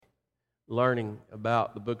learning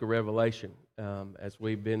about the book of Revelation as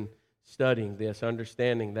we've been studying this,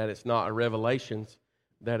 understanding that it's not a revelations,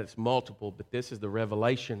 that it's multiple, but this is the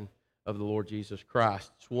revelation of the Lord Jesus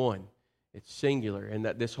Christ. It's one. It's singular. And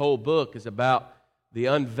that this whole book is about the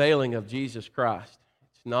unveiling of Jesus Christ.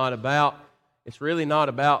 It's really not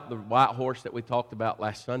about the white horse that we talked about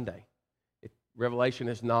last Sunday. Revelation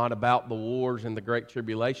is not about the wars and the Great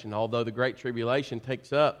Tribulation, although the Great Tribulation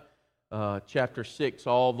takes up chapter 6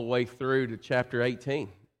 all the way through to chapter 18.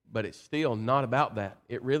 But it's still not about that.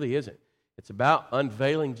 It really isn't. It's about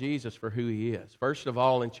unveiling Jesus for who He is. First of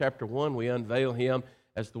all, in chapter 1, we unveil Him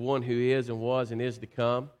as the one who is and was and is to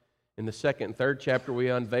come. In the second and third chapter, we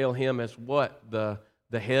unveil Him as what? The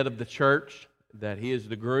head of the church, that He is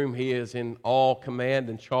the groom. He is in all command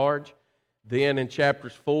and charge. Then in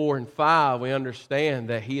chapters 4 and 5, we understand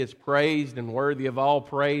that He is praised and worthy of all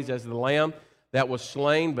praise as the Lamb that was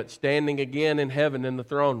slain, but standing again in heaven in the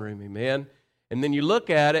throne room. Amen. And then you look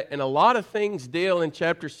at it, and a lot of things deal in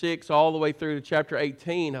chapter 6 all the way through to chapter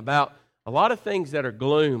 18 about a lot of things that are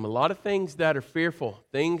gloom, a lot of things that are fearful,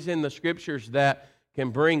 things in the Scriptures that can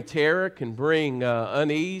bring terror, can bring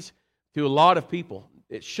unease to a lot of people.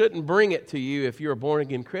 It shouldn't bring it to you if you're a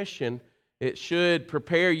born-again Christian. It should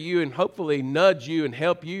prepare you and hopefully nudge you and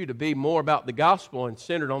help you to be more about the gospel and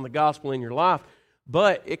centered on the gospel in your life.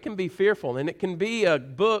 But it can be fearful, and it can be a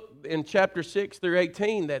book in chapter 6 through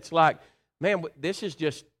 18 that's like, man, this is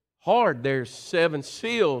just hard. There's 7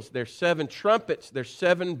 seals, there's 7 trumpets, there's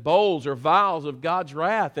 7 bowls or vials of God's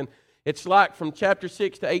wrath. And it's like from chapter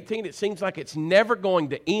 6 to 18, it seems like it's never going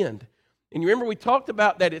to end. And you remember we talked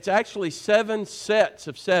about that it's actually 7 sets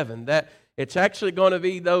of 7, that it's actually going to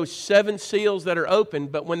be those 7 seals that are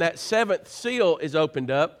opened, but when that 7th seal is opened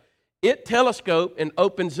up, it telescopes and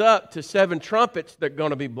opens up to 7 trumpets that are going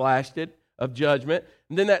to be blasted of judgment.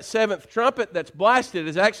 And then that 7th trumpet that's blasted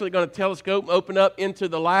is actually going to telescope and open up into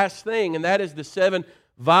the last thing, and that is the 7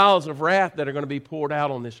 vials of wrath that are going to be poured out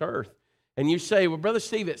on this earth. And you say, well, Brother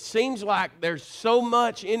Steve, it seems like there's so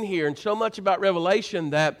much in here and so much about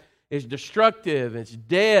Revelation that is destructive. It's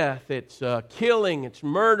death, it's killing, it's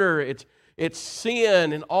murder, it's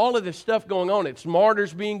sin, and all of this stuff going on. It's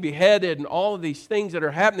martyrs being beheaded and all of these things that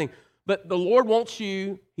are happening. But the Lord wants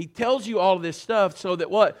you, He tells you all of this stuff so that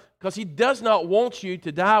what? Because He does not want you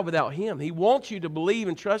to die without Him. He wants you to believe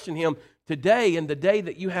and trust in Him today and the day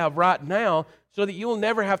that you have right now so that you will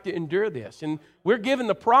never have to endure this. And we're given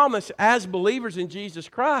the promise as believers in Jesus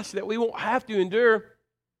Christ that we won't have to endure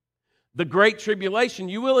the great tribulation.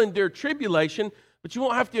 You will endure tribulation, but you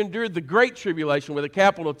won't have to endure the great tribulation with a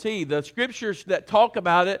capital T. The scriptures that talk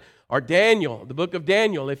about it are Daniel, the book of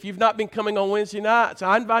Daniel. If you've not been coming on Wednesday nights,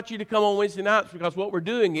 I invite you to come on Wednesday nights because what we're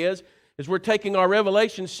doing is we're taking our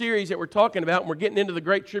Revelation series that we're talking about and we're getting into the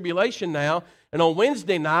Great Tribulation now. And on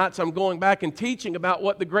Wednesday nights, I'm going back and teaching about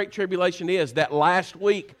what the Great Tribulation is, that last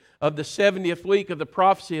week of the 70th week of the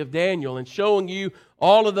prophecy of Daniel, and showing you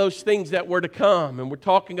all of those things that were to come. And we're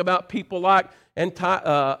talking about people like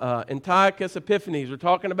Antiochus Epiphanes. We're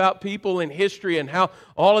talking about people in history and how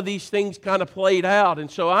all of these things kind of played out. And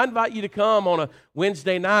so I invite you to come on a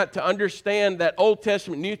Wednesday night to understand that Old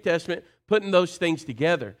Testament, New Testament, putting those things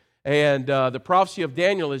together. And the prophecy of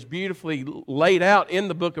Daniel is beautifully laid out in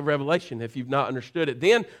the book of Revelation, if you've not understood it.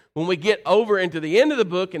 Then, when we get over into the end of the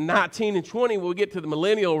book, in 19 and 20, we'll get to the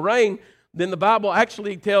millennial reign. Then the Bible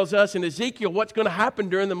actually tells us in Ezekiel what's going to happen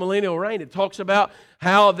during the millennial reign. It talks about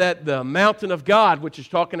how that the mountain of God, which is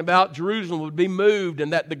talking about Jerusalem, would be moved,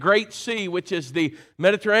 and that the great sea, which is the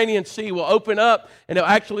Mediterranean Sea, will open up, and it'll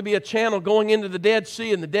actually be a channel going into the Dead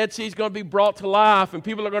Sea, and the Dead Sea is going to be brought to life, and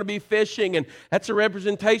people are going to be fishing, and that's a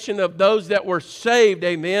representation of those that were saved,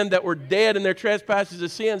 amen, that were dead in their trespasses and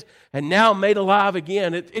sins, and now made alive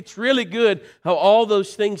again. It's really good how all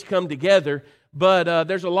those things come together. But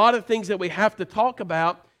there's a lot of things that we have to talk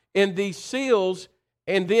about in these seals,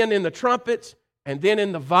 and then in the trumpets, and then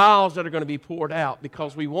in the vials that are going to be poured out,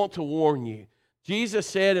 because we want to warn you. Jesus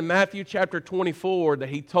said in Matthew chapter 24 that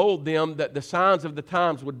He told them that the signs of the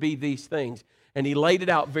times would be these things. And He laid it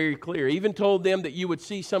out very clear. He even told them that you would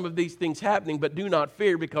see some of these things happening, but do not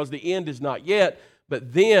fear because the end is not yet.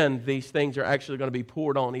 But then these things are actually going to be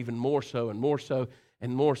poured on even more so and more so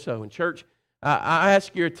and more so. And church, I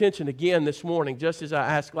ask your attention again this morning, just as I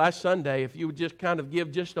asked last Sunday, if you would just kind of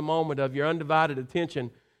give just a moment of your undivided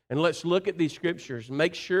attention, and let's look at these scriptures.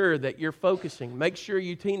 Make sure that you're focusing. Make sure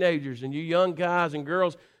you teenagers and you young guys and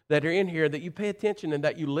girls that are in here, that you pay attention and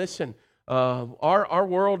that you listen. Our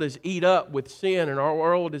world is eat up with sin, and our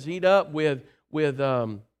world is eat up with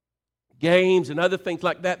games and other things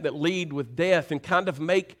like that lead with death and kind of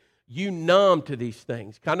make you numb to these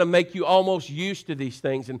things, kind of make you almost used to these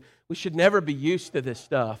things. And we should never be used to this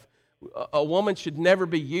stuff. A woman should never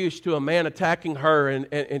be used to a man attacking her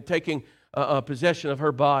and taking possession of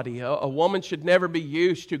her body. A woman should never be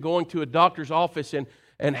used to going to a doctor's office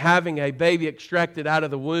and having a baby extracted out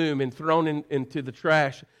of the womb and thrown into the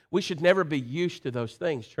trash. We should never be used to those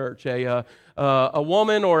things, church. A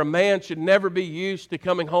woman or a man should never be used to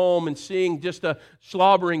coming home and seeing just a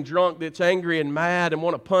slobbering drunk that's angry and mad and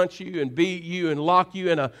want to punch you and beat you and lock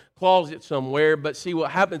you in a closet somewhere. But see,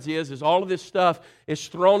 what happens is all of this stuff is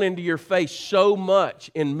thrown into your face so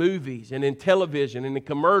much in movies and in television and in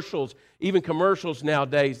commercials, even commercials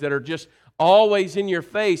nowadays that are just always in your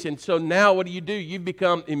face. And so now what do? You've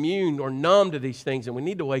become immune or numb to these things, and we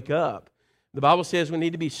need to wake up. The Bible says we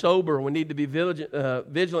need to be sober, we need to be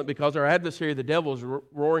vigilant because our adversary, the devil, is a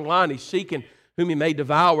roaring lion. He's seeking whom he may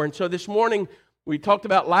devour. And so this morning, we talked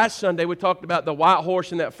about last Sunday, we talked about the white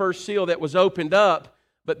horse and that first seal that was opened up.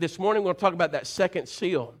 But this morning, we're going to talk about that second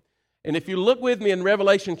seal. And if you look with me in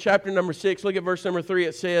Revelation chapter number 6, look at verse number 3,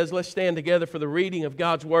 it says, let's stand together for the reading of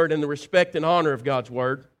God's Word and the respect and honor of God's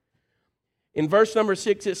Word. In verse number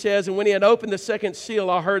 6 it says, and when he had opened the second seal,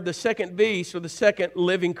 I heard the second beast, or the second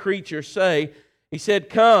living creature, say, he said,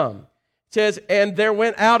 come. It says, and there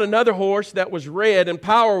went out another horse that was red, and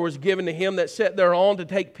power was given to him that sat thereon to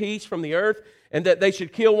take peace from the earth, and that they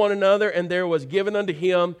should kill one another, and there was given unto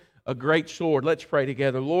him a great sword. Let's pray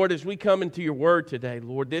together. Lord, as we come into your word today,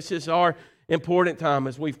 Lord, this is our important time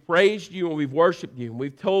as we've praised you and we've worshiped you, and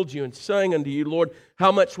we've told you and sang unto you, Lord,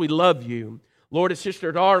 how much we love you. Lord, as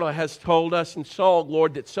Sister Darla has told us in song,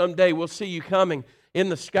 Lord, that someday we'll see you coming in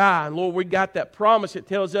the sky. And Lord, we got that promise. It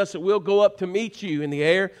tells us that we'll go up to meet you in the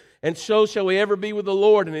air, and so shall we ever be with the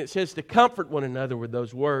Lord. And it says to comfort one another with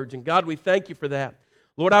those words. And God, we thank you for that.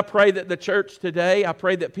 Lord, I pray that the church today, I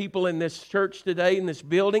pray that people in this church today, in this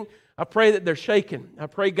building, I pray that they're shaken. I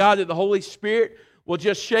pray, God, that the Holy Spirit will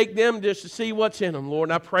just shake them just to see what's in them, Lord.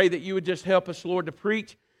 And I pray that you would just help us, Lord, to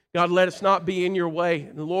preach. God, let us not be in your way.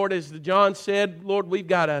 And Lord, as John said, Lord, we've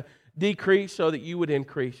got to decrease so that you would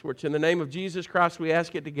increase. Which in the name of Jesus Christ we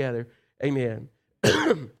ask it together. Amen.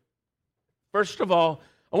 First of all,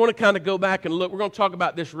 I want to kind of go back and look. We're going to talk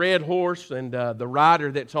about this red horse and the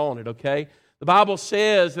rider that's on it, okay? The Bible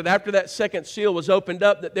says that after that second seal was opened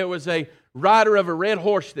up, that there was a rider of a red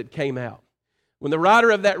horse that came out. When the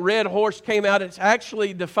rider of that red horse came out, it's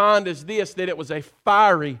actually defined as this, that it was a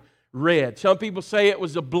fiery red. Some people say it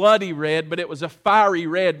was a bloody red, but it was a fiery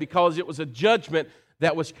red because it was a judgment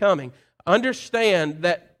that was coming. Understand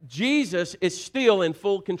that Jesus is still in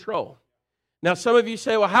full control. Now, some of you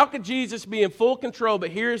say, well, how could Jesus be in full control?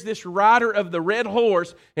 But here's this rider of the red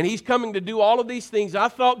horse, and he's coming to do all of these things. I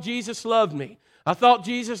thought Jesus loved me. I thought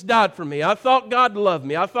Jesus died for me. I thought God loved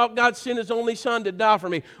me. I thought God sent His only Son to die for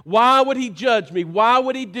me. Why would He judge me? Why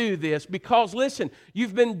would He do this? Because, listen,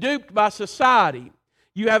 you've been duped by society.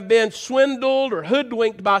 You have been swindled or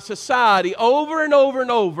hoodwinked by society over and over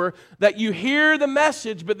and over, that you hear the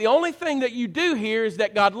message, but the only thing that you do hear is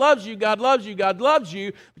that God loves you, God loves you, God loves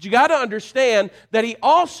you. But you got to understand that He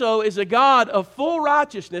also is a God of full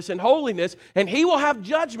righteousness and holiness, and He will have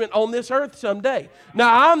judgment on this earth someday.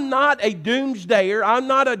 Now, I'm not a doomsdayer. I'm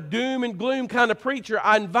not a doom and gloom kind of preacher.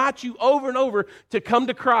 I invite you over and over to come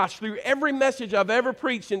to Christ. Through every message I've ever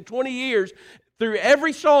preached in 20 years, through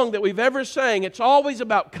every song that we've ever sang, it's always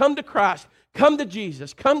about come to Christ, come to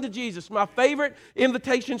Jesus, come to Jesus. My favorite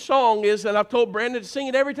invitation song is, and I've told Brandon to sing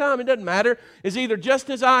it every time, it doesn't matter, is either Just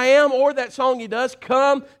As I Am or that song he does,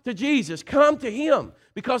 Come to Jesus, come to Him.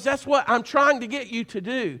 Because that's what I'm trying to get you to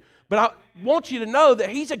do. But I want you to know that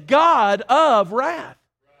He's a God of wrath.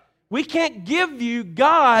 We can't give you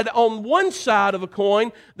God on one side of a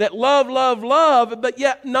coin that love, love, love, but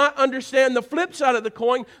yet not understand the flip side of the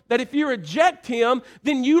coin, that if you reject Him,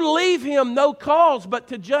 then you leave Him no cause but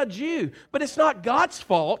to judge you. But it's not God's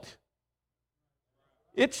fault.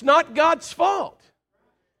 It's not God's fault.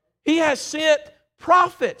 He has sent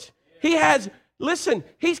prophets. Listen,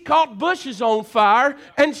 He's caught bushes on fire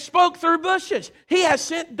and spoke through bushes. He has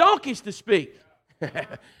sent donkeys to speak.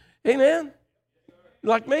 Amen?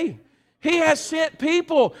 Like me. He has sent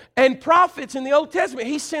people and prophets in the Old Testament.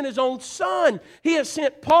 He sent His own Son. He has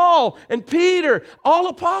sent Paul and Peter, all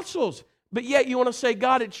apostles. But yet you want to say,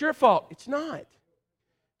 God, it's your fault. It's not.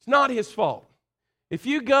 It's not His fault. If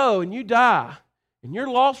you go and you die and you're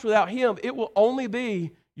lost without Him, it will only be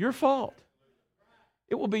your fault.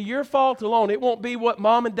 It will be your fault alone. It won't be what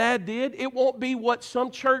mom and dad did. It won't be what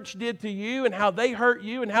some church did to you and how they hurt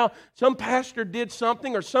you and how some pastor did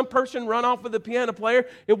something or some person run off with a piano player.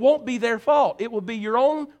 It won't be their fault. It will be your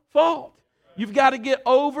own fault. You've got to get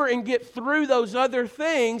over and get through those other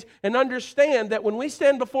things and understand that when we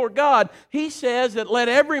stand before God, He says that let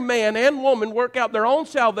every man and woman work out their own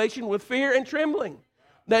salvation with fear and trembling.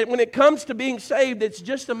 That when it comes to being saved, it's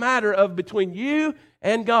just a matter of between you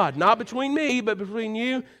and God. Not between me, but between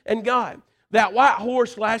you and God. That white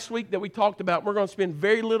horse last week that we talked about, we're going to spend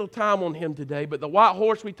very little time on him today, but the white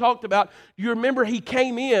horse we talked about, you remember he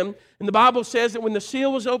came in, and the Bible says that when the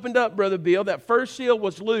seal was opened up, Brother Bill, that first seal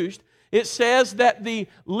was loosed, it says that the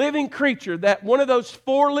living creature, that one of those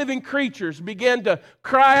 4 living creatures began to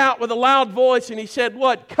cry out with a loud voice, and he said,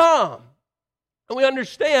 what? Come. And we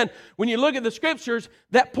understand, when you look at the Scriptures,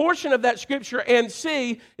 that portion of that Scripture, and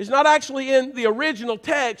see, is not actually in the original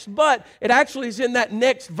text, but it actually is in that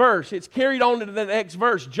next verse. It's carried on to the next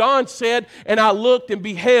verse. John said, and I looked and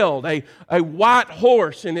beheld a white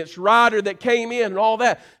horse and its rider that came in and all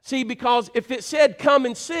that. See, because if it said, come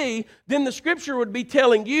and see, then the Scripture would be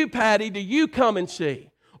telling you, Patty, do you come and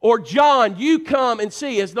see? Or John, you come and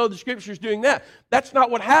see, as though the Scripture is doing that. That's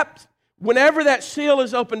not what happens. Whenever that seal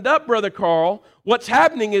is opened up, Brother Carl, what's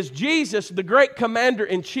happening is Jesus, the great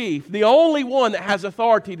commander-in-chief, the only one that has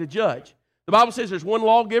authority to judge. The Bible says there's one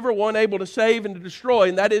lawgiver, one able to save and to destroy,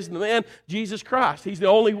 and that is the man, Jesus Christ. He's the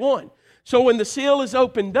only one. So when the seal is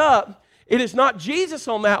opened up, it is not Jesus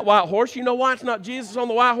on that white horse. You know why it's not Jesus on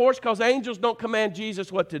the white horse? Because angels don't command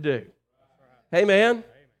Jesus what to do. Amen?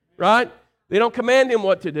 Right? They don't command Him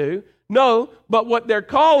what to do. No, but what they're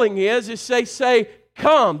calling is they say,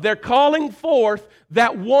 come. They're calling forth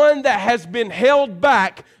that one that has been held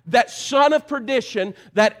back, that son of perdition,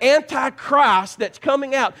 that antichrist that's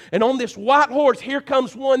coming out. And on this white horse, here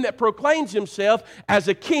comes one that proclaims himself as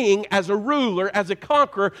a king, as a ruler, as a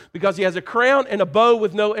conqueror, because he has a crown and a bow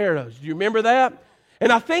with no arrows. Do you remember that?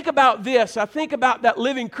 And I think about this. I think about that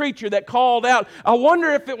living creature that called out. I wonder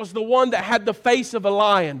if it was the one that had the face of a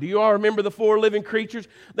lion. Do you all remember the 4 living creatures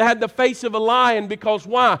that had the face of a lion? Because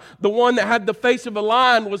why? The one that had the face of a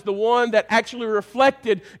lion was the one that actually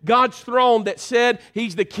reflected God's throne, that said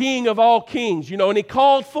He's the King of all kings. And He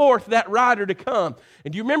called forth that rider to come.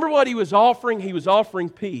 And do you remember what He was offering? He was offering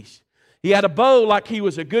peace. He had a bow like he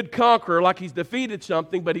was a good conqueror, like he's defeated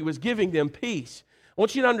something, but He was giving them peace. I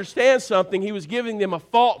want you to understand something. He was giving them a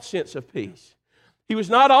false sense of peace. He was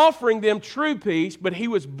not offering them true peace, but He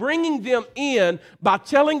was bringing them in by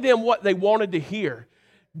telling them what they wanted to hear.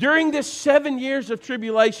 During this 7 years of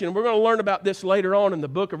tribulation, we're going to learn about this later on in the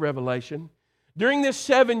book of Revelation. During this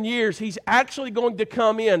 7 years, He's actually going to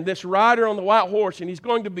come in, this rider on the white horse, and He's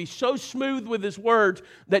going to be so smooth with His words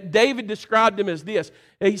that David described Him as this.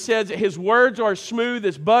 He says His words are smooth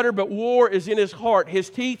as butter, but war is in His heart. His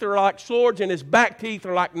teeth are like swords, and His back teeth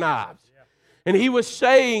are like knives. And He was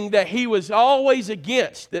saying that He was always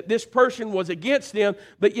against, that this person was against them,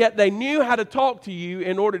 but yet they knew how to talk to you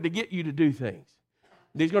in order to get you to do things.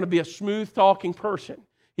 He's going to be a smooth-talking person.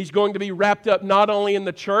 He's going to be wrapped up not only in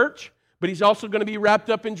the church, but He's also going to be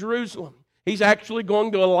wrapped up in Jerusalem. He's actually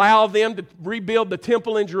going to allow them to rebuild the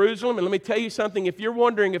temple in Jerusalem. And let me tell you something, if you're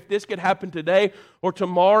wondering if this could happen today or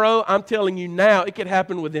tomorrow, I'm telling you now, it could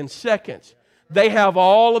happen within seconds. They have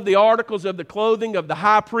all of the articles of the clothing of the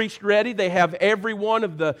high priest ready. They have every one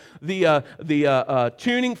of the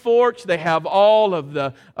tuning forks. They have all of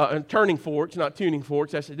the turning forks, not tuning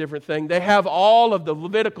forks. That's a different thing. They have all of the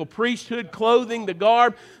Levitical priesthood clothing, the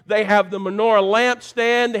garb. They have the menorah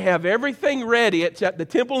lampstand. They have everything ready. It's at the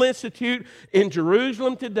Temple Institute in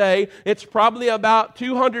Jerusalem today. It's probably about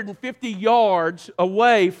 250 yards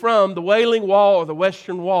away from the Wailing Wall or the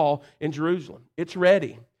Western Wall in Jerusalem. It's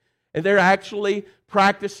ready. And they're actually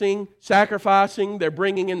practicing, sacrificing. They're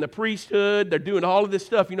bringing in the priesthood. They're doing all of this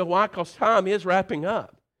stuff. You know why? Because time is wrapping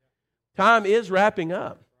up. Time is wrapping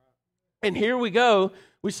up. And here we go.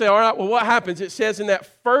 We say, all right, well, what happens? It says in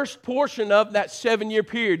that first portion of that 7-year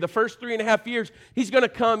period, the first 3.5 years, He's going to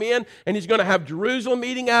come in and He's going to have Jerusalem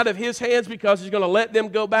eating out of His hands because He's going to let them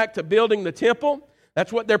go back to building the temple.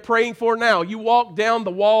 That's what they're praying for now. You walk down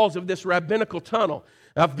the walls of this rabbinical tunnel.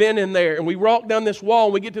 I've been in there, and we walk down this wall,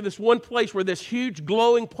 and we get to this one place where this huge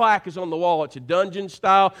glowing plaque is on the wall. It's a dungeon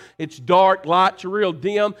style. It's dark. Lights are real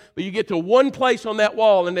dim. But you get to one place on that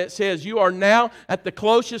wall, and it says, you are now at the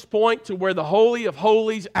closest point to where the Holy of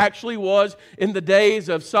Holies actually was in the days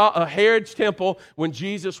of Herod's temple when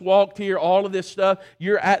Jesus walked here, all of this stuff.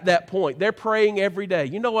 You're at that point. They're praying every day.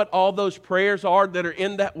 You know what all those prayers are that are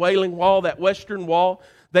in that Wailing Wall, that Western Wall?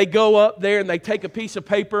 They go up there, and they take a piece of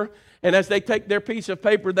paper, and as they take their piece of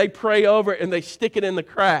paper, they pray over it and they stick it in the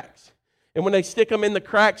cracks. And when they stick them in the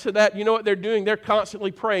cracks of that, you know what they're doing? They're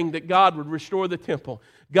constantly praying that God would restore the temple.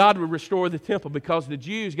 God would restore the temple, because the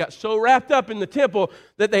Jews got so wrapped up in the temple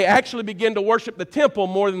that they actually began to worship the temple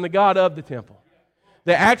more than the God of the temple.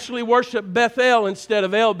 They actually worship Bethel instead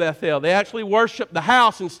of El Bethel. They actually worship the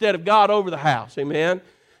house instead of God over the house. Amen?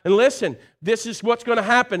 And listen, this is what's going to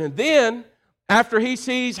happen. And then, after he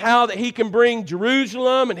sees how that he can bring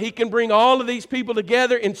Jerusalem and he can bring all of these people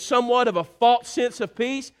together in somewhat of a false sense of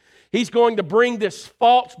peace, he's going to bring this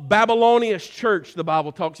false Babylonian church the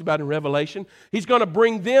Bible talks about in Revelation. He's going to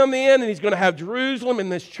bring them in, and he's going to have Jerusalem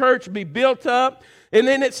and this church be built up. And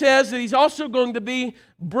then it says that he's also going to be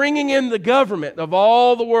bringing in the government of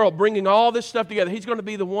all the world, bringing all this stuff together. He's going to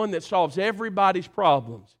be the one that solves everybody's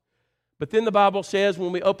problems. But then the Bible says,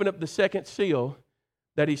 when we open up the second seal,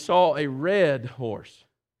 that he saw a red horse.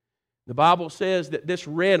 The Bible says that this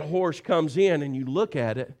red horse comes in, and you look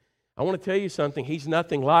at it. I want to tell you something. He's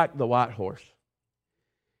nothing like the white horse.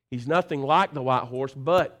 He's nothing like the white horse,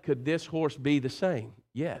 but could this horse be the same?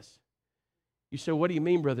 Yes. You say, what do you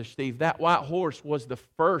mean, Brother Steve? That white horse was the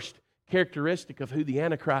first characteristic of who the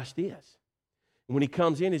Antichrist is. And when he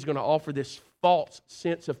comes in, he's going to offer this false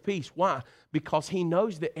sense of peace. Why? Because he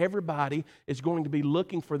knows that everybody is going to be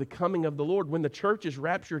looking for the coming of the Lord. When the church is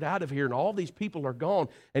raptured out of here and all these people are gone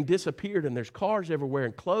and disappeared, and there's cars everywhere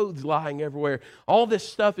and clothes lying everywhere, all this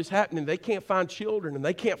stuff is happening. They can't find children, and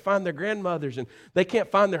they can't find their grandmothers, and they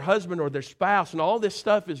can't find their husband or their spouse, and all this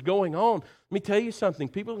stuff is going on. Let me tell you something.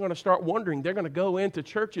 People are going to start wondering. They're going to go into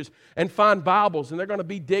churches and find Bibles, and they're going to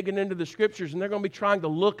be digging into the Scriptures, and they're going to be trying to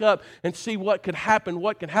look up and see what could happen,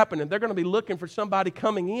 and they're going to be looking for somebody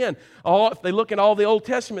coming in. If they look at all the Old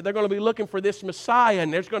Testament, they're going to be looking for this Messiah,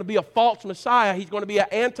 and there's going to be a false Messiah. He's going to be an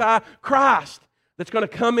antichrist that's going to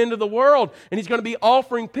come into the world, and he's going to be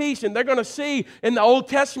offering peace. And they're going to see in the Old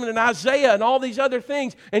Testament and Isaiah and all these other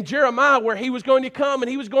things and Jeremiah where he was going to come and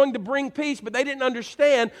he was going to bring peace, but they didn't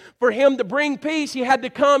understand for him to bring peace, he had to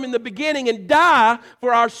come in the beginning and die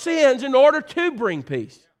for our sins in order to bring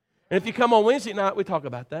peace. And if you come on Wednesday night, we talk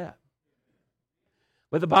about that.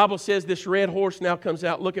 But the Bible says this red horse now comes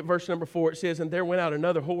out. Look at verse number 4. It says, and there went out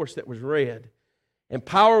another horse that was red. And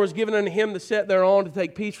power was given unto him to sit thereon to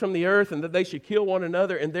take peace from the earth, and that they should kill one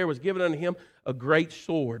another. And there was given unto him a great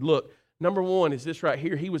sword. Look, number one is this right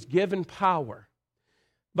here. He was given power.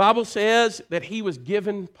 The Bible says that he was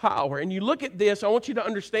given power. And you look at this, I want you to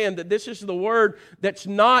understand that this is the word that's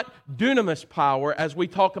not dunamis power as we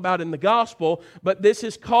talk about in the gospel, but this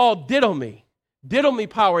is called didomi. Didomi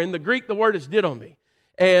power. In the Greek, the word is didomi.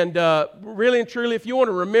 And really and truly, if you want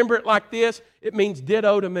to remember it like this, it means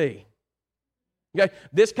ditto to me. Okay,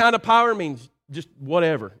 this kind of power means just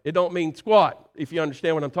whatever. It don't mean squat, if you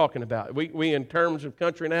understand what I'm talking about. We in terms of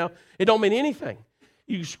country now, it don't mean anything.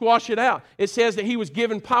 You squash it out. It says that he was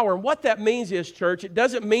given power. And what that means is, church, it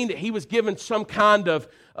doesn't mean that he was given some kind of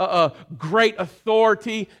great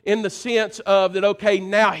authority in the sense of that, okay,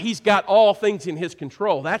 now he's got all things in his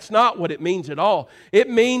control. That's not what it means at all. It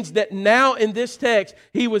means that now in this text,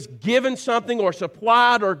 he was given something or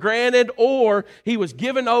supplied or granted, or he was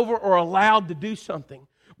given over or allowed to do something.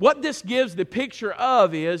 What this gives the picture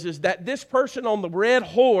of is that this person on the red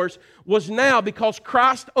horse was now, because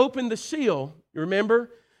Christ opened the seal, you remember,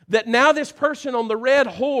 that now this person on the red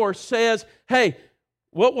horse says, hey,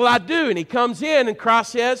 what will I do? And he comes in and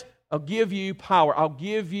Christ says, I'll give you power. I'll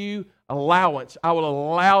give you allowance. I will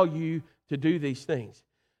allow you to do these things.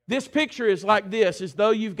 This picture is like this, as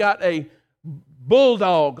though you've got a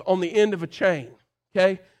bulldog on the end of a chain,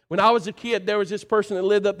 okay? When I was a kid, there was this person that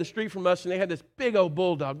lived up the street from us, and they had this big old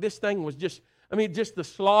bulldog. This thing was just the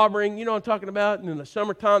slobbering, you know what I'm talking about? And in the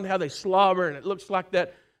summertime, how they slobber, and it looks like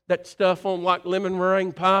that stuff on like lemon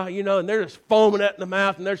meringue pie, you know, and they're just foaming at in the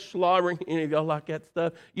mouth, and they're slobbering. Any of y'all like that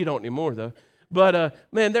stuff? You don't anymore, though. But,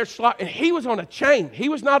 man, they're slobbering. And he was on a chain. He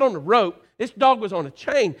was not on the rope. This dog was on a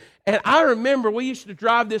chain. And I remember we used to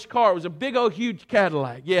drive this car. It was a big old huge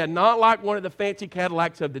Cadillac. Yeah, not like one of the fancy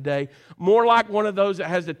Cadillacs of the day. More like one of those that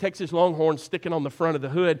has the Texas Longhorn sticking on the front of the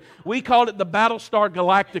hood. We called it the Battlestar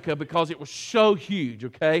Galactica because it was so huge,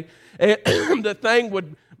 okay? And the thing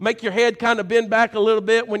would make your head kind of bend back a little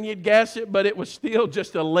bit when you'd gas it, but it was still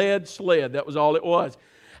just a lead sled. That was all it was.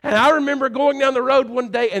 And I remember going down the road one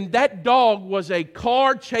day, and that dog was a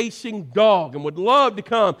car-chasing dog and would love to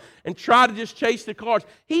come and try to just chase the cars.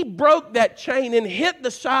 He broke that chain and hit the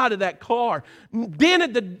side of that car,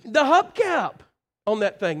 dented the hubcap on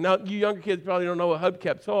that thing. Now, you younger kids probably don't know what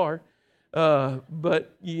hubcaps are,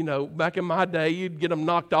 but, you know, back in my day, you'd get them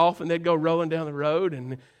knocked off, and they'd go rolling down the road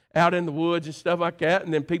and out in the woods and stuff like that,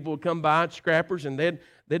 and then people would come by, scrappers, and they'd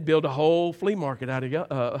They'd build a whole flea market out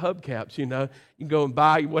of hubcaps, You can go and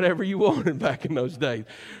buy whatever you wanted back in those days.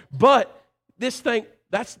 But this thing,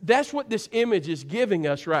 that's what this image is giving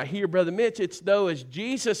us right here, Brother Mitch. It's though as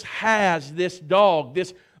Jesus has this dog,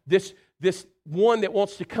 this one that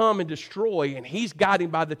wants to come and destroy, and he's got him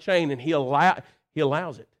by the chain, and he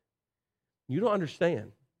allows it. You don't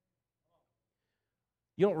understand.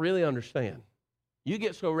 You don't really understand. You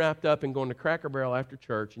get so wrapped up in going to Cracker Barrel after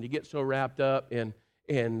church, and you get so wrapped up in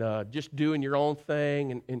just doing your own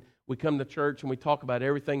thing, and we come to church and we talk about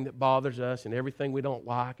everything that bothers us and everything we don't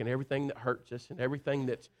like and everything that hurts us and everything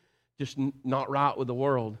that's just not right with the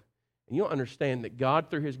world. And you don't understand that God,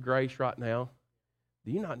 through His grace right now,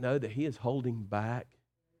 do you not know that He is holding back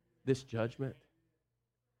this judgment?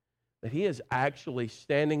 That He is actually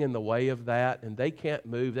standing in the way of that, and they can't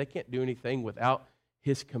move, they can't do anything without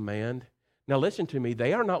His command. Now listen to me,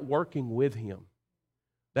 they are not working with Him.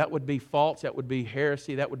 That would be false, that would be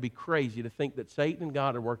heresy, that would be crazy to think that Satan and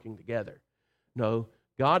God are working together. No,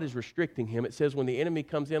 God is restricting him. It says when the enemy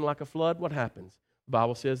comes in like a flood, what happens? The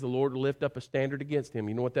Bible says the Lord will lift up a standard against him.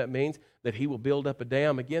 You know what that means? That He will build up a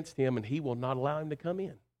dam against him and He will not allow him to come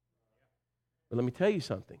in. But let me tell you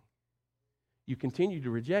something. You continue to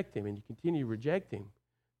reject Him and you continue to reject Him,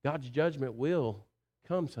 God's judgment will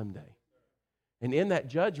come someday. And in that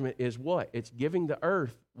judgment is what? It's giving the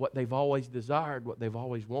earth what they've always desired, what they've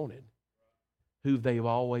always wanted, who they've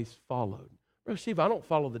always followed. Brother Steve, I don't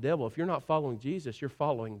follow the devil. If you're not following Jesus, you're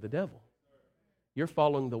following the devil. You're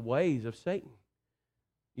following the ways of Satan.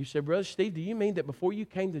 You said, Brother Steve, do you mean that before you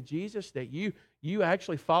came to Jesus that you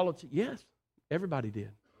actually followed? Yes, everybody did.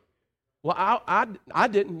 Well, I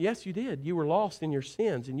didn't. Yes, you did. You were lost in your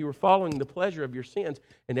sins, and you were following the pleasure of your sins,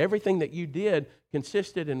 and everything that you did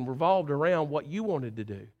consisted and revolved around what you wanted to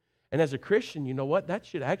do. And as a Christian, you know what? That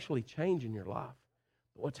should actually change in your life.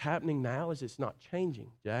 But what's happening now is it's not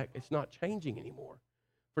changing, Jack. It's not changing anymore.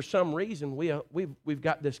 For some reason, we've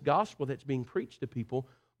got this gospel that's being preached to people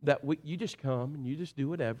that you just come and you just do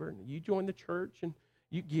whatever, and you join the church, and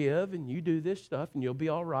you give, and you do this stuff, and you'll be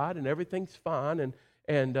all right, and everything's fine, and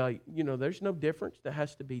there's no difference that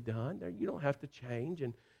has to be done. You don't have to change,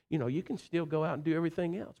 and, you can still go out and do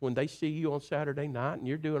everything else. When they see you on Saturday night and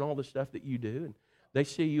you're doing all the stuff that you do, and they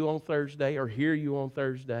see you on Thursday or hear you on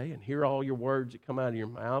Thursday and hear all your words that come out of your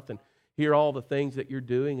mouth and hear all the things that you're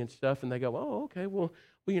doing and stuff, and they go, oh, okay, well,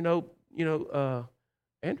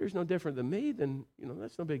 Andrew's no different than me, then,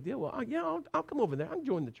 that's no big deal. Well, I'll come over there. I can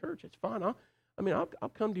join the church. It's fine. I'll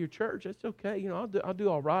come to your church. That's okay. I'll do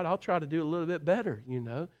all right. I'll try to do a little bit better,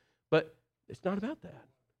 But it's not about that.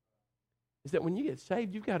 It's that when you get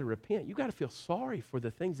saved, you've got to repent. You've got to feel sorry for the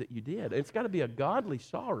things that you did. It's got to be a godly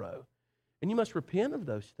sorrow. And you must repent of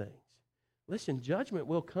those things. Listen, judgment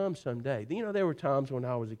will come someday. There were times when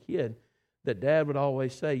I was a kid that Dad would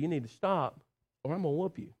always say, you need to stop or I'm going to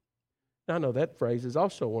whoop you. Now, I know that phrase is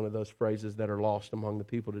also one of those phrases that are lost among the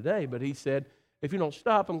people today, but he said, if you don't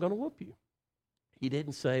stop, I'm going to whoop you. He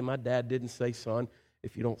didn't say, my dad didn't say, son,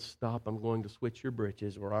 if you don't stop, I'm going to switch your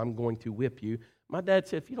britches or I'm going to whip you. My dad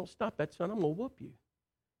said, if you don't stop that, son, I'm going to whoop you.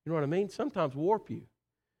 You know what I mean? Sometimes warp you.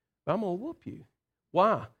 But I'm going to whoop you.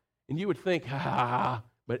 Why? And you would think, and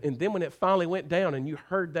then when it finally went down and you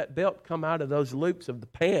heard that belt come out of those loops of the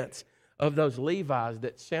pants of those Levi's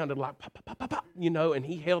that sounded like pop, pop, pop, pop, pop, and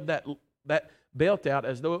he held that belt out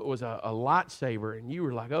as though it was a lightsaber, and you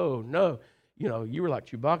were like, oh, no. You were like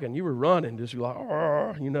Chewbacca, and you were running, just like,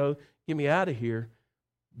 get me out of here.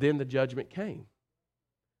 Then the judgment came.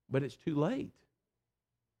 But it's too late.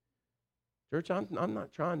 Church, I'm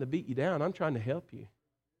not trying to beat you down. I'm trying to help you.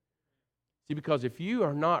 See, because if you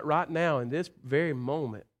are not right now, in this very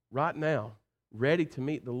moment, right now, ready to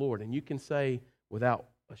meet the Lord, and you can say without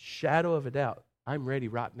a shadow of a doubt, I'm ready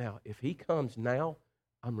right now. If He comes now,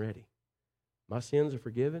 I'm ready. My sins are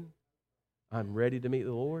forgiven. I'm ready to meet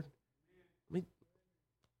the Lord.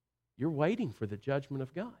 You're waiting for the judgment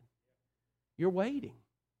of God. You're waiting.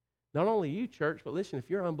 Not only you, church, but listen, if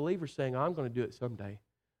you're an unbeliever saying, I'm going to do it someday,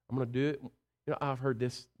 I'm going to do it. I've heard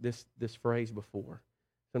this phrase before.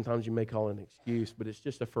 Sometimes you may call it an excuse, but it's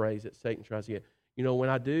just a phrase that Satan tries to get. When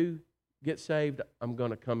I do get saved, I'm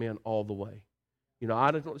going to come in all the way.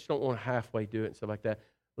 I just don't want to halfway do it and stuff like that.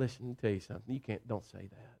 Listen, let me tell you something. Don't say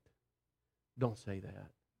that. Don't say that.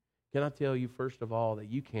 Can I tell you, first of all, that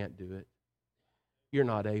you can't do it? You're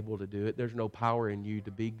not able to do it. There's no power in you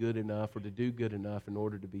to be good enough or to do good enough in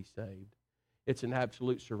order to be saved. It's an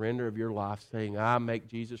absolute surrender of your life saying, I make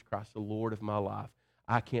Jesus Christ the Lord of my life.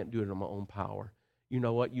 I can't do it on my own power. You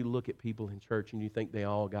know what? You look at people in church and you think they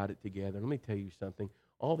all got it together. Let me tell you something.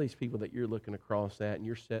 All these people that you're looking across at and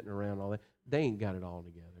you're sitting around all that, they ain't got it all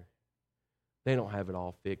together. They don't have it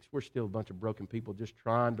all fixed. We're still a bunch of broken people just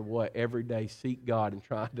trying to every day seek God and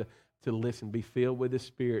trying to listen, be filled with His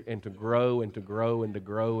Spirit, and to grow and to grow and to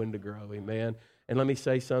grow and to grow. Amen. And let me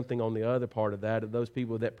say something on the other part of that. Of those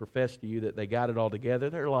people that profess to you that they got it all together,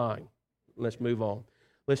 they're lying. Let's move on.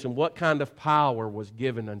 Listen, what kind of power was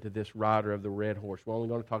given unto this rider of the red horse? We're only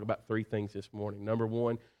going to talk about 3 things this morning. Number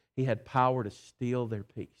 1, he had power to steal their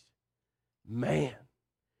peace. Man.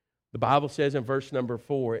 The Bible says in verse number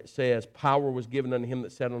 4, it says, power was given unto him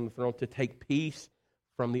that sat on the throne to take peace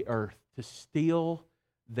from the earth, to steal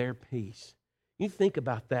their peace. You think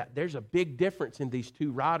about that. There's a big difference in these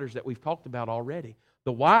 2 riders that we've talked about already.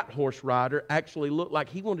 The white horse rider actually looked like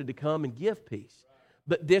he wanted to come and give peace.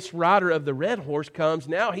 But this rider of the red horse comes,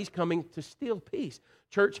 now he's coming to steal peace.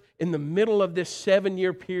 Church, in the middle of this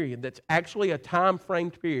 7-year period, that's actually a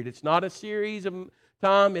time-framed period. It's not a series of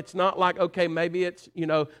time. It's not like, okay, maybe it's,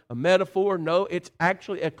 a metaphor. No, it's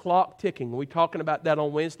actually a clock ticking. We're talking about that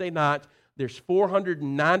on Wednesday nights. There's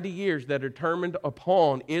 490 years that are determined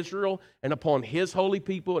upon Israel and upon His holy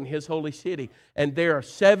people and His holy city. And there are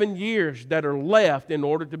 7 years that are left in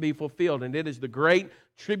order to be fulfilled. And it is the great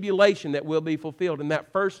tribulation that will be fulfilled. In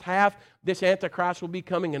that first half, this Antichrist will be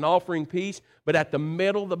coming and offering peace. But at the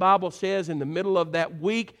middle, the Bible says, in the middle of that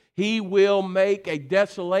week, he will make a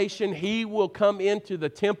desolation. He will come into the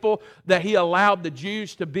temple that he allowed the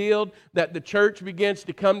Jews to build, that the church begins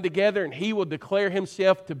to come together, and he will declare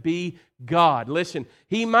himself to be God. Listen,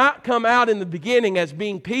 he might come out in the beginning as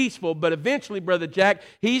being peaceful, but eventually, Brother Jack,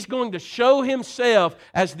 he's going to show himself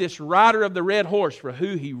as this rider of the red horse for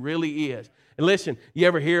who he really is. And listen, you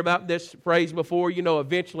ever hear about this phrase before?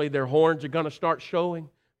 Eventually their horns are going to start showing.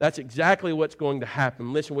 That's exactly what's going to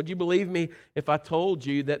happen. Listen, would you believe me if I told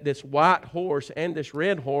you that this white horse and this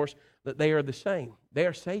red horse, that they are the same? They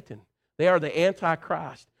are Satan. They are the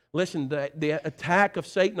Antichrist. Listen, the attack of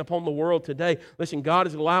Satan upon the world today. Listen, God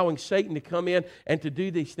is allowing Satan to come in and to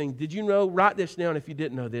do these things. Did you know? Write this down if you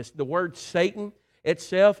didn't know this. The word Satan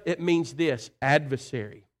itself, it means this: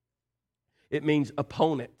 adversary. It means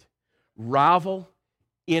opponent, rival,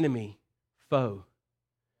 enemy, foe.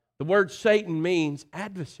 The word Satan means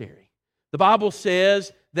adversary. The Bible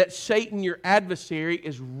says that Satan, your adversary,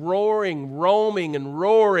 is roaring, roaming, and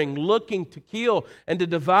roaring, looking to kill and to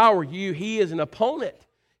devour you. He is an opponent.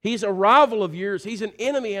 He's a rival of yours. He's an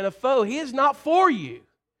enemy and a foe. He is not for you.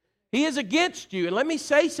 He is against you. And let me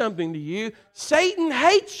say something to you. Satan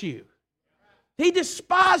hates you. He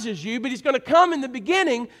despises you, but he's going to come in the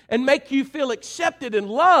beginning and make you feel accepted and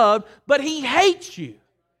loved, but he hates you.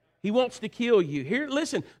 He wants to kill you. Here,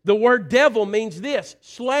 listen, the word devil means this: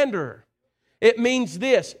 slanderer. It means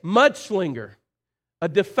this: mudslinger, a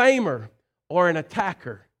defamer, or an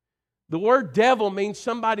attacker. The word devil means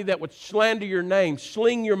somebody that would slander your name,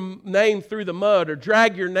 sling your name through the mud, or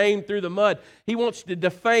drag your name through the mud. He wants to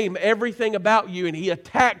defame everything about you, and he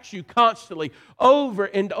attacks you constantly over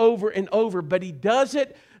and over and over. But he does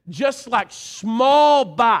it just like small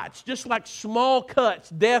bites, just like small cuts,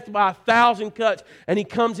 death by 1,000 cuts, and he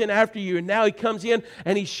comes in after you. And now he comes in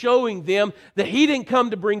and he's showing them that he didn't come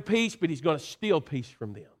to bring peace, but he's going to steal peace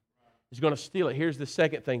from them. He's going to steal it. Here's the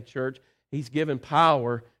second thing, church. He's given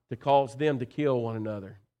power to cause them to kill one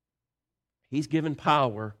another. He's given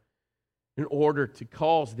power in order to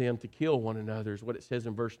cause them to kill one another, is what it says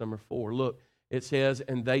in verse number 4. Look, it says,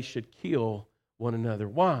 and they should kill one another.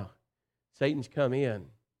 Why? Satan's come in.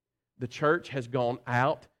 The church has gone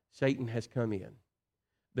out. Satan has come in.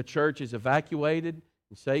 The church is evacuated,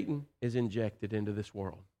 and Satan is injected into this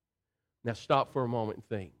world. Now stop for a moment and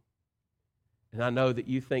think. And I know that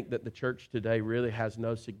you think that the church today really has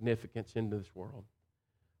no significance in this world.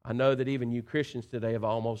 I know that even you Christians today have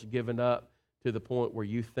almost given up to the point where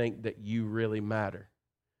you think that you really matter.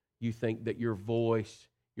 You think that your voice,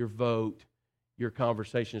 your vote, your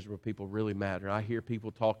conversations with people really matter. I hear people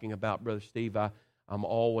talking about, Brother Steve, I'm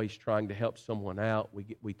always trying to help someone out.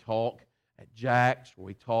 We talk at Jack's, or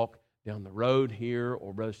we talk down the road here,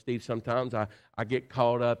 or Brother Steve, sometimes I get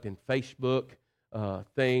caught up in Facebook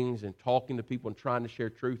things and talking to people and trying to share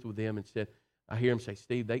truth with them. And I hear them say,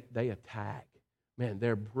 Steve, they attack. Man,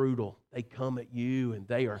 they're brutal. They come at you and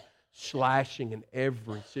they are slashing in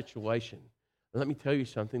every situation. And let me tell you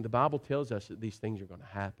something. The Bible tells us that these things are going to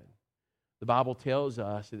happen. The Bible tells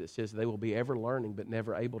us that it says they will be ever learning but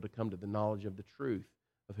never able to come to the knowledge of the truth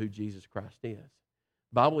of who Jesus Christ is.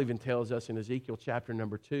 The Bible even tells us in Ezekiel chapter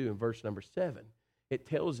number 2 and verse number 7, it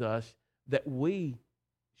tells us that we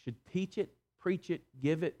should teach it, preach it,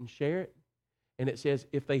 give it, and share it. And it says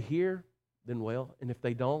if they hear, then well, and if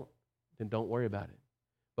they don't, then don't worry about it.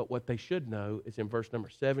 But what they should know is in verse number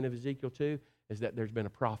 7 of Ezekiel 2 is that there's been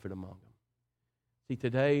a prophet among them. See,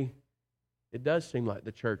 today, it does seem like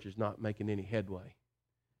the church is not making any headway.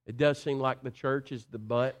 It does seem like the church is the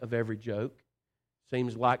butt of every joke.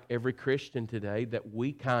 Seems like every Christian today that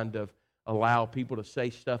we kind of allow people to say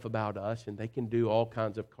stuff about us, and they can do all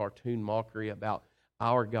kinds of cartoon mockery about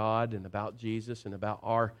our God and about Jesus and about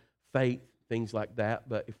our faith, things like that.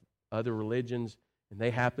 But if other religions, and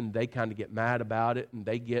they kind of get mad about it, and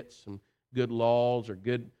they get some good laws or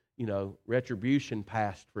good, retribution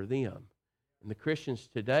passed for them. And the Christians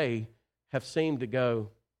today have seemed to go,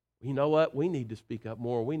 you know what, we need to speak up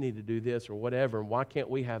more, we need to do this or whatever, and why can't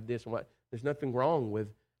we have this and what? There's nothing wrong with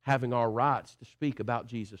having our rights to speak about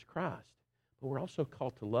Jesus Christ. But we're also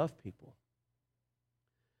called to love people.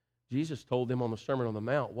 Jesus told them on the Sermon on the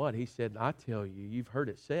Mount what? He said, I tell you, you've heard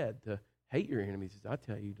it said, to hate your enemies. I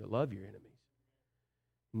tell you to love your enemies.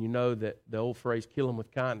 And you know that the old phrase, kill them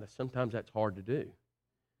with kindness, sometimes that's hard to do.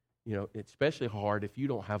 It's especially hard if you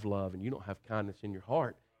don't have love and you don't have kindness in your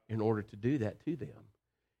heart in order to do that to them.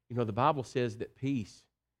 The Bible says that peace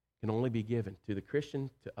can only be given to the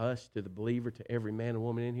Christian, to us, to the believer, to every man and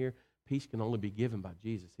woman in here. Peace can only be given by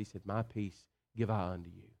Jesus. He said, my peace give I unto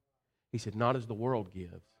you. He said, not as the world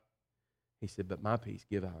gives. He said, but my peace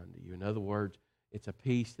give I unto you. In other words, it's a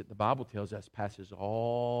peace that the Bible tells us passes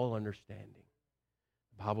all understanding.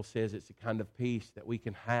 The Bible says it's the kind of peace that we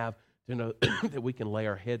can have to know that we can lay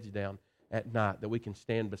our heads down at night, that we can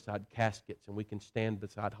stand beside caskets and we can stand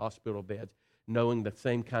beside hospital beds, knowing the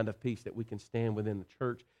same kind of peace that we can stand within the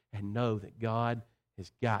church and know that God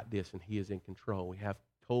has got this and He is in control. We have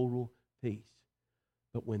total peace.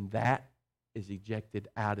 But when that is ejected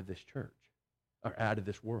out of this church or out of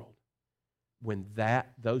this world, when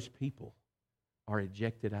those people are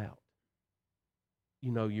ejected out,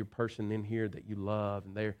 your person in here that you love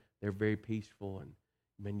and they're very peaceful and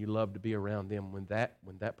man, you love to be around them, when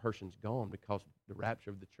that person's gone because the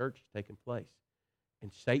rapture of the church has taken place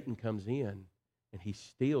and Satan comes in and he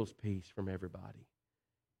steals peace from everybody,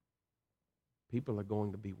 people are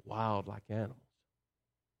going to be wild like animals.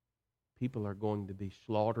 People are going to be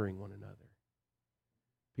slaughtering one another.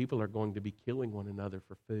 People are going to be killing one another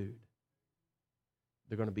for food.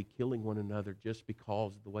 They're going to be killing one another just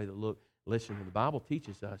because of the way they look. Listen, the Bible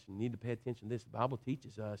teaches us, and you need to pay attention to this, the Bible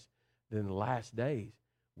teaches us that in the last days,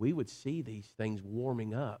 we would see these things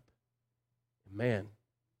warming up. And man,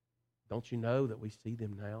 don't you know that we see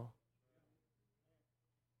them now?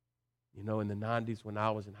 In the 90s when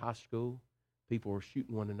I was in high school, people were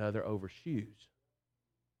shooting one another over shoes.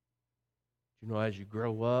 As you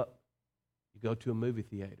grow up, you go to a movie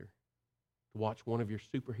theater to watch one of your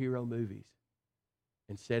superhero movies.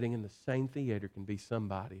 And sitting in the same theater can be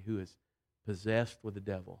somebody who is possessed with the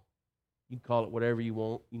devil. You can call it whatever you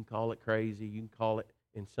want. You can call it crazy. You can call it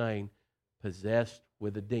insane. Possessed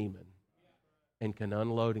with a demon and can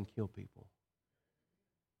unload and kill people.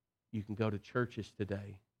 You can go to churches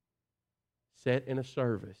today, sit in a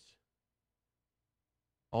service,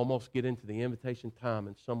 almost get into the invitation time,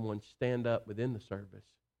 and someone stand up within the service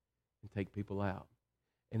and take people out.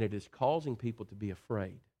 And it is causing people to be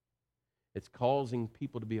afraid. It's causing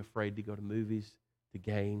people to be afraid to go to movies, to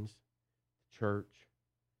games, to church,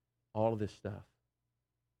 all of this stuff.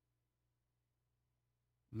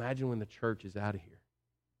 Imagine when the church is out of here.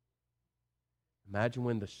 Imagine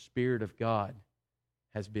when the Spirit of God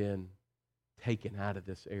has been taken out of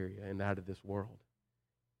this area and out of this world.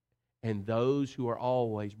 And those who are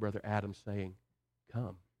always, Brother Adam, saying,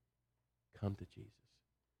 come to Jesus.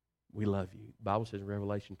 We love you. The Bible says in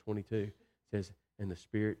Revelation 22, it says, and the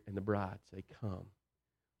Spirit and the bride say, come.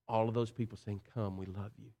 All of those people saying, come, we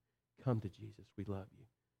love you. Come to Jesus, we love you.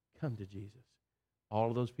 Come to Jesus. All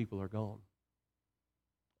of those people are gone.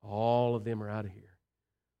 All of them are out of here.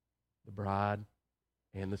 The bride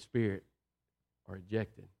and the Spirit are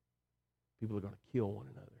ejected. People are going to kill one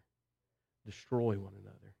another, destroy one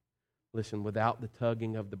another. Listen, without the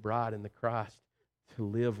tugging of the bride and the Christ to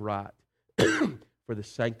live right for the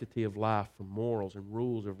sanctity of life, for morals and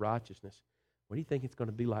rules of righteousness, what do you think it's going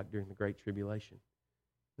to be like during the Great Tribulation?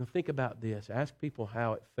 Think about this. Ask people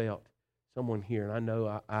how it felt. Someone here, and I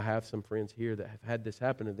know I have some friends here that have had this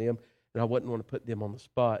happen to them, and I wouldn't want to put them on the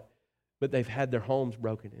spot, but they've had their homes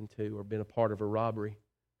broken into or been a part of a robbery,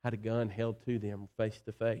 had a gun held to them face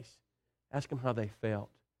to face. Ask them how they felt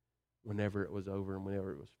whenever it was over and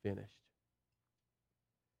whenever it was finished.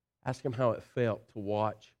 Ask them how it felt to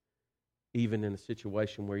watch, even in a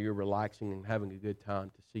situation where you're relaxing and having a good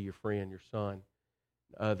time, to see your friend, your son,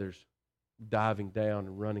 others diving down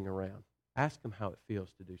and running around. Ask them how it feels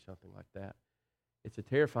to do something like that. It's a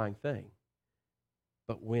terrifying thing.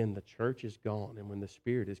 But when the church is gone and when the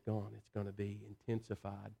Spirit is gone, it's going to be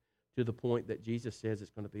intensified to the point that Jesus says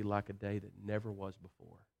it's going to be like a day that never was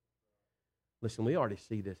before. Listen, we already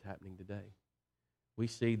see this happening today. We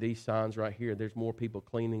see these signs right here. There's more people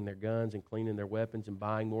cleaning their guns and cleaning their weapons and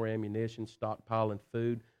buying more ammunition, stockpiling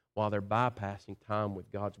food, while they're bypassing time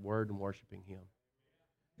with God's Word and worshiping Him.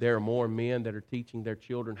 There are more men that are teaching their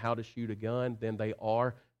children how to shoot a gun than they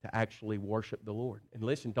are to actually worship the Lord. And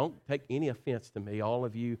listen, don't take any offense to me, all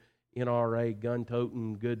of you NRA,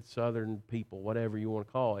 gun-toting, good Southern people, whatever you want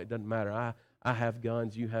to call it. It doesn't matter. I have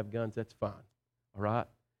guns, you have guns, that's fine. All right?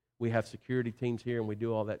 We have security teams here and we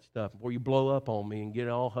do all that stuff. Before you blow up on me and get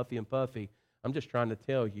all huffy and puffy, I'm just trying to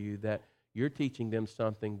tell you that you're teaching them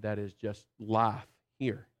something that is just life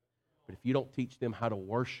here. But if you don't teach them how to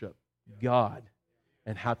worship God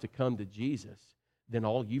and how to come to Jesus, then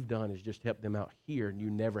all you've done is just help them out here and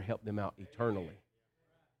you never help them out eternally.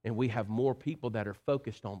 And we have more people that are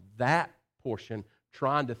focused on that portion,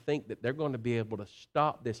 trying to think that they're going to be able to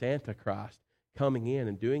stop this Antichrist coming in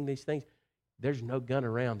and doing these things. There's no gun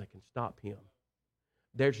around that can stop him.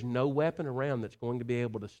 There's no weapon around that's going to be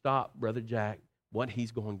able to stop Brother Jack, what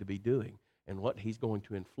he's going to be doing and what he's going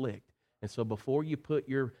to inflict. And so before you put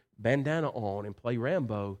your bandana on and play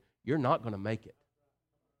Rambo, you're not going to make it.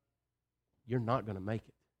 You're not going to make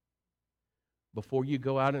it. Before you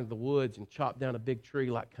go out into the woods and chop down a big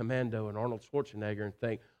tree like Commando and Arnold Schwarzenegger and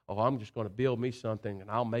think, oh, I'm just going to build me something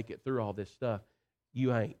and I'll make it through all this stuff.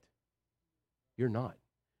 You ain't. You're not.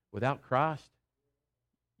 Without Christ,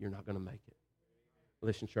 you're not going to make it.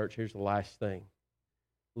 Listen, church, here's the last thing.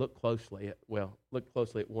 Look closely at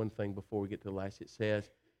one thing before we get to the last. It says,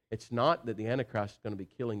 it's not that the Antichrist is going to be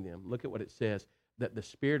killing them. Look at what it says, that the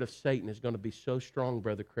spirit of Satan is going to be so strong,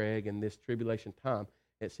 Brother Craig, in this tribulation time.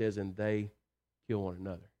 It says, and they kill one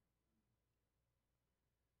another.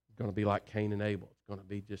 It's going to be like Cain and Abel. It's going to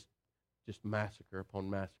be just massacre upon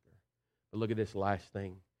massacre. But look at this last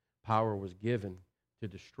thing. Power was given to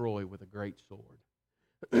destroy with a great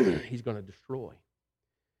sword. He's going to destroy.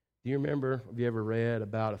 Do you remember, have you ever read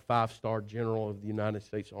about a 5-star general of the United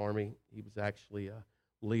States Army? He was actually a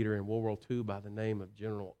leader in World War II by the name of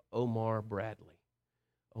General Omar Bradley.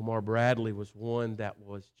 Omar Bradley was one that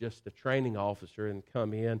was just a training officer and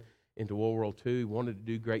come into World War II. He wanted to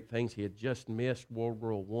do great things. He had just missed World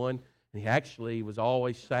War I, and he actually was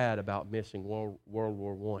always sad about missing World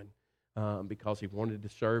War I because he wanted to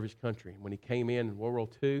serve his country. And when he came in World War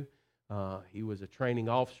II, he was a training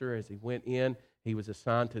officer. As he went in, he was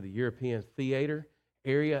assigned to the European theater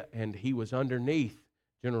area, and he was underneath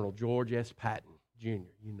General George S. Patton,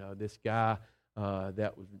 Jr. You know, this guy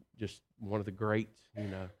that was just one of the greats, you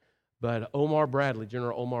know. But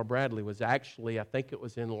General Omar Bradley was actually, I think it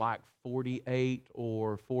was in like 48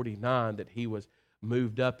 or 49 that he was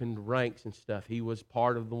moved up in ranks and stuff. He was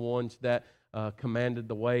part of the ones that commanded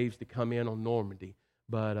the waves to come in on Normandy.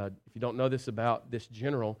 But if you don't know this about this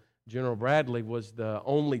general, General Bradley was the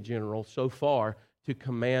only general so far to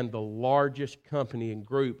command the largest company and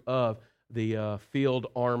group of the field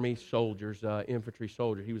army soldiers, infantry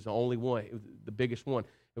soldiers. He was the only one. It was the biggest one.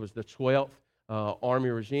 It was the 12th Army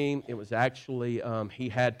Regime. It was actually, he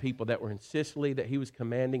had people that were in Sicily that he was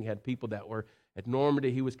commanding. He had people that were at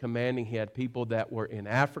Normandy he was commanding. He had people that were in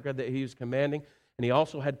Africa that he was commanding. And he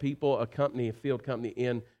also had people, a field company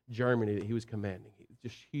in Germany that he was commanding. He was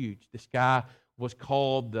just huge. This guy was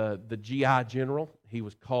called the GI General. He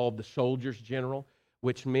was called the Soldiers General,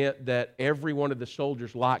 which meant that every one of the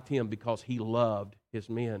soldiers liked him because he loved his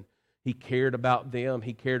men. He cared about them.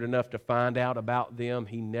 He cared enough to find out about them.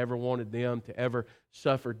 He never wanted them to ever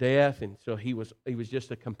suffer death, and so he was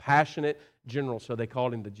just a compassionate general, so they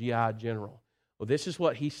called him the GI General. Well, this is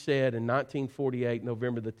what he said in 1948,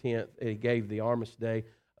 November the 10th. He gave the Armistice Day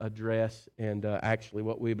address, and actually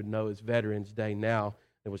what we would know as Veterans Day now.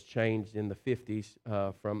 It was changed in the 50s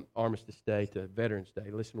from Armistice Day to Veterans Day.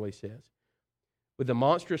 Listen to what he says. With the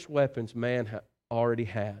monstrous weapons man already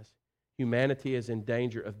has, humanity is in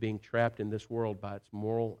danger of being trapped in this world by its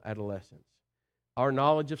moral adolescence. Our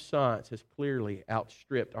knowledge of science has clearly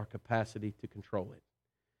outstripped our capacity to control it.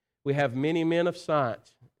 We have many men of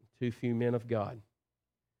science, too few men of God.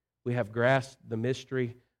 We have grasped the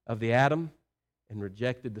mystery of the atom and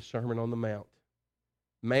rejected the Sermon on the Mount.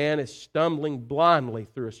 Man is stumbling blindly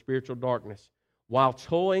through a spiritual darkness while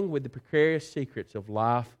toying with the precarious secrets of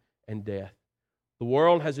life and death. The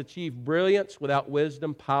world has achieved brilliance without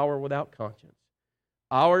wisdom, power without conscience.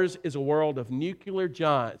 Ours is a world of nuclear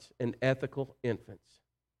giants and ethical infants.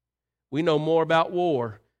 We know more about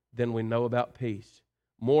war than we know about peace,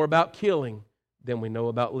 more about killing than we know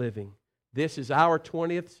about living. This is our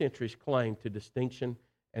 20th century's claim to distinction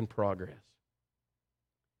and progress.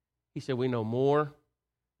 He said we know more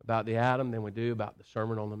about the atom than we do about the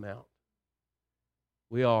Sermon on the Mount.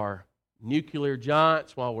 We are nuclear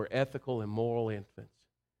giants while we're ethical and moral infants.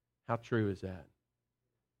 How true is that?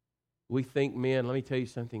 We think men, let me tell you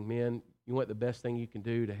something, men, you want the best thing you can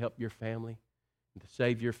do to help your family and to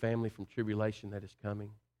save your family from tribulation that is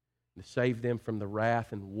coming, and to save them from the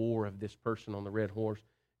wrath and war of this person on the red horse,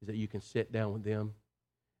 is that you can sit down with them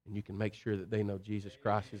and you can make sure that they know Jesus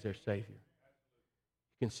Christ is their Savior.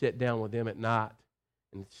 You can sit down with them at night,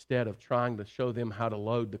 and instead of trying to show them how to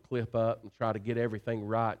load the clip up and try to get everything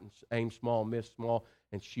right and aim small, miss small,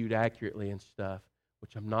 and shoot accurately and stuff,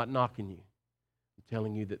 which I'm not knocking you. I'm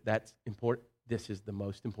telling you that that's important. This is the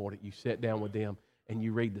most important. You sit down with them and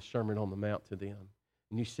you read the Sermon on the Mount to them.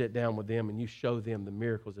 And you sit down with them and you show them the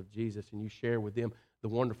miracles of Jesus and you share with them the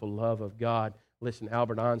wonderful love of God. Listen,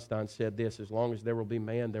 Albert Einstein said this: as long as there will be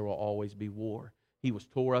man, there will always be war. He was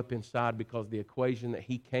tore up inside because the equation that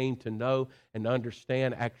he came to know and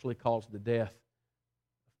understand actually caused the death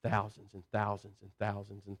of thousands and thousands and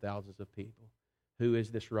thousands and thousands of people. Who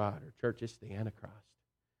is this rider? Church, it's the Antichrist.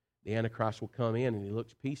 The Antichrist will come in and he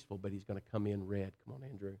looks peaceful, but he's going to come in red. Come on,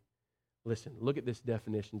 Andrew. Listen, look at this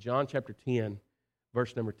definition. John chapter 10,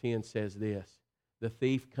 verse number 10 says this: the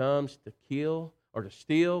thief comes to kill, or to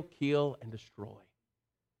steal, kill, and destroy.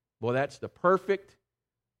 Boy, that's the perfect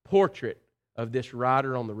portrait of this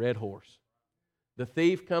rider on the red horse. The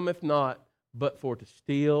thief cometh not, but for to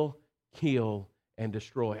steal, kill, and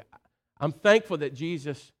destroy. I'm thankful that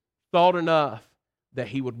Jesus thought enough that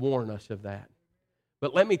he would warn us of that.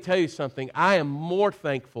 But let me tell you something. I am more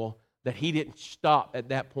thankful that he didn't stop at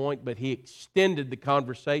that point, but he extended the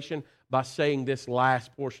conversation by saying this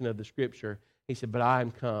last portion of the Scripture. He said, but I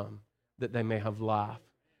am come that they may have life,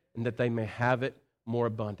 and that they may have it more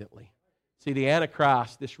abundantly. See, the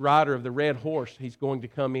Antichrist, this rider of the red horse, he's going to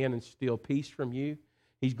come in and steal peace from you.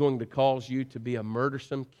 He's going to cause you to be a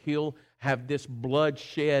murdersome, kill, have this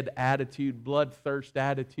bloodshed attitude, bloodthirst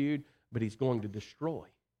attitude, but he's going to destroy.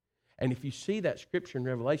 And if you see that Scripture in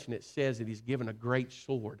Revelation, it says that he's given a great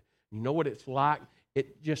sword. You know what it's like?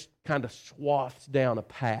 It just kind of swaths down a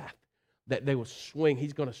path that they will swing.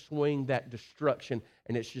 He's going to swing that destruction,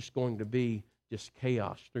 and it's just going to be just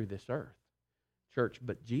chaos through this earth. Church,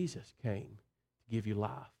 but Jesus came to give you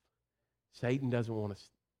life. Satan wants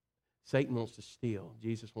to steal.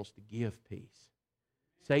 Jesus wants to give peace.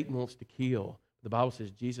 Satan wants to kill. The Bible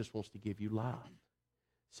says Jesus wants to give you life.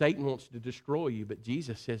 Satan wants to destroy you, but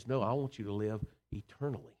Jesus says, no, I want you to live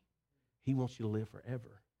eternally. He wants you to live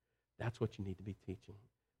forever. That's what you need to be teaching.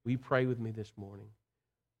 Will you pray with me this morning?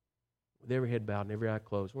 With every head bowed and every eye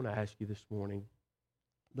closed, I want to ask you this morning,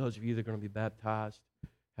 those of you that are going to be baptized,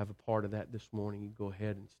 have a part of that this morning. You go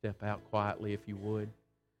ahead and step out quietly if you would.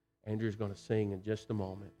 Andrew's going to sing in just a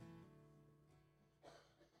moment.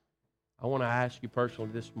 I want to ask you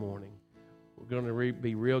personally this morning, we're going to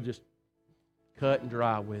be real just cut and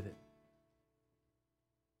dry with it.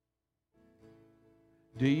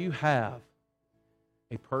 Do you have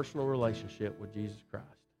a personal relationship with Jesus Christ?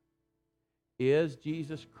 Is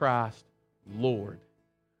Jesus Christ Lord?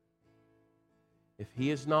 If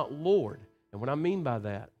he is not Lord, and what I mean by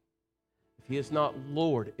that, if he is not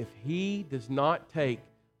Lord, if he does not take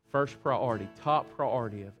first priority, top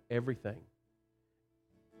priority of everything,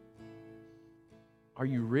 are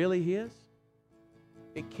you really his?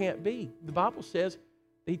 It can't be. The Bible says,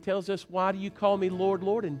 he tells us, why do you call me Lord,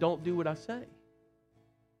 Lord, and don't do what I say?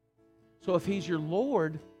 So if he's your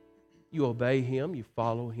Lord, you obey him, you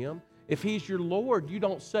follow him. If he's your Lord, you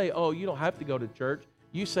don't say, oh, you don't have to go to church.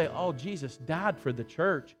 You say, oh, Jesus died for the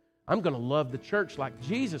church. I'm going to love the church like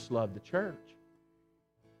Jesus loved the church.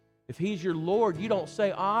 If he's your Lord, you don't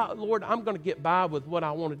say, Lord, I'm going to get by with what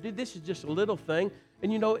I want to do. This is just a little thing.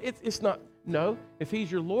 And you know, it's not. No, if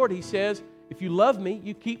he's your Lord, he says, if you love me,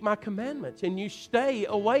 you keep my commandments and you stay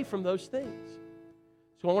away from those things.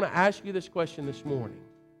 So I want to ask you this question this morning.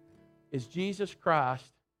 Is Jesus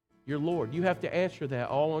Christ your Lord? You have to answer that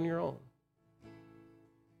all on your own.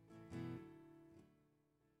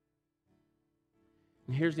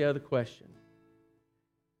 And here's the other question.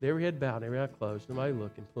 With every head bowed, every eye closed, nobody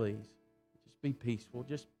looking, please. Just be peaceful.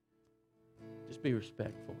 Just be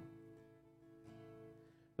respectful.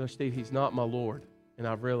 No, Steve, he's not my Lord, and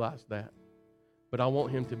I've realized that. But I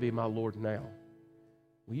want him to be my Lord now.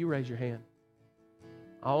 Will you raise your hand?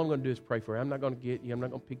 All I'm going to do is pray for you. I'm not going to get you. I'm not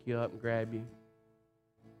going to pick you up and grab you.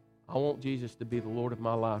 I want Jesus to be the Lord of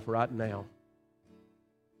my life right now.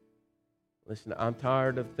 Listen, I'm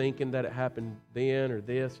tired of thinking that it happened then or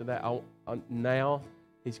this or that. Now,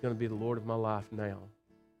 he's going to be the Lord of my life now.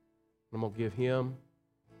 I'm going to give him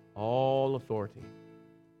all authority.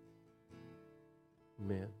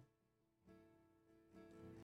 Amen.